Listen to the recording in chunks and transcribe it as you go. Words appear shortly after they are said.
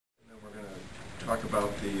talk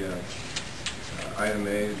about the item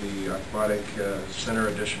A, the aquatic center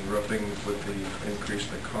addition roofing with the increase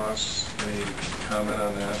in the costs. Any comment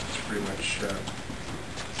on that? It's pretty much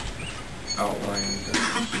outlined.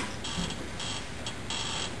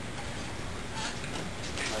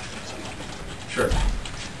 Sure.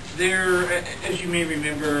 There, as you may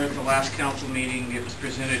remember, at the last council meeting, it was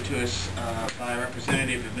presented to us by a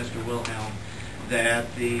representative of Mr. Wilhelm that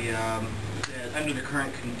that under the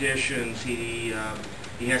current conditions, he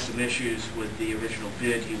has some issues with the original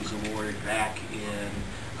bid he was awarded back in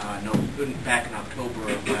October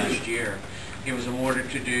of last year. He was awarded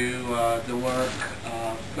to do the work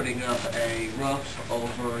putting up a roof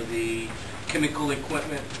over the chemical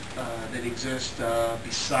equipment that exists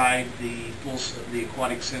beside the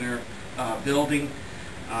aquatic center building.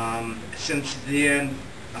 Since then,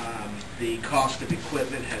 the cost of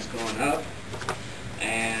equipment has gone up,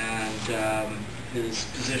 and his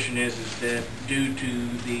position is that due to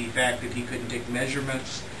the fact that he couldn't take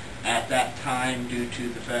measurements at that time, due to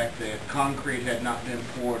the fact that concrete had not been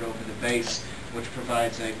poured over the base, which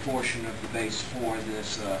provides a portion of the base for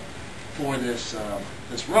this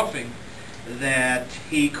roofing, that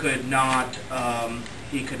he could not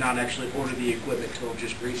actually order the equipment till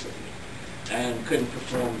just recently and couldn't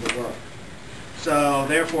perform the work. So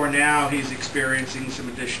therefore now he's experiencing some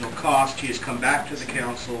additional cost. He has come back to the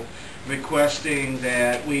council requesting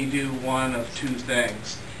that we do one of two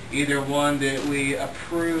things. Either one, that we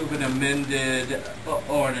approve an amended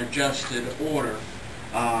or an adjusted order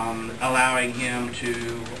allowing him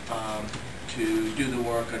to do the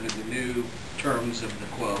work under the new terms of the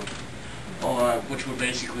quote, or which would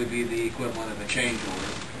basically be the equivalent of a change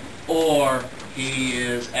order, or he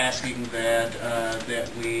is asking that that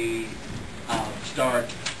we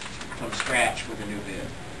start from scratch with a new bid.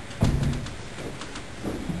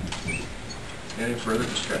 Any further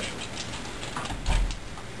discussion?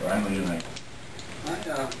 Brian, what do you think?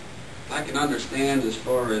 I can understand as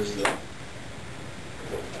far as the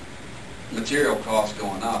material costs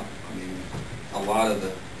going up. I mean, a lot of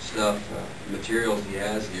the stuff, materials he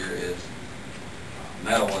has here is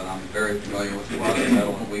metal, and I'm very familiar with a lot of the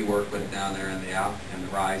metal that we work with down there in the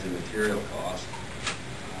rise in material costs.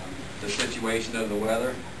 The situation of the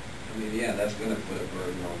weather, I mean, yeah, that's going to put a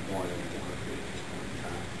burden on more than concrete at this point in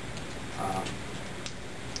time.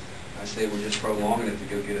 I say we're just prolonging it to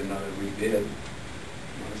go get another rebid.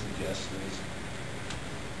 My suggestion is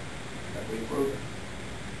that we approve it.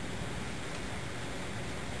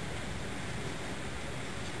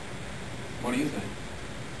 What do you think?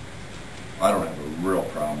 I don't have a real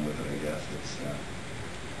problem with it, I guess. It's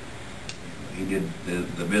he did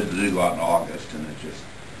the bid did go out in August, and it's just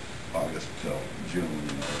August till June.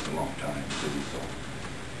 You know, it's a long time to do so.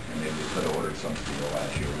 And maybe they could have ordered some steel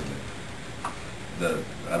last year. But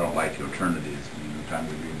I don't like the alternatives. I mean, the time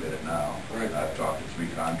we rebid it now. Right. I've talked to 3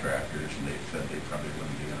 contractors, and they said they probably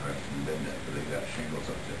wouldn't be interested in bidding it, but they got shingles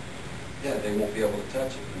up there. Yeah, they won't be able to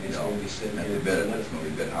touch it. I mean, it's going to be sitting if here. they bid it, it's going to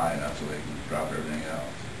be bid high enough so they can drop everything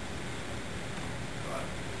else.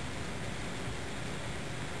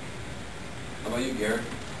 How about you, Garrett?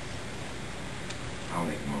 I'll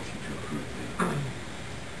make a motion to approve the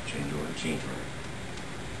change order.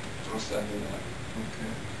 I'll second that.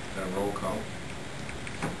 Okay. Got a roll call?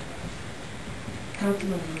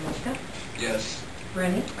 Councilman Mosca, Yes.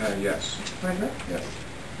 Rennie, Yes. Frederick, Yes.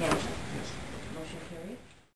 Hanson. Yes.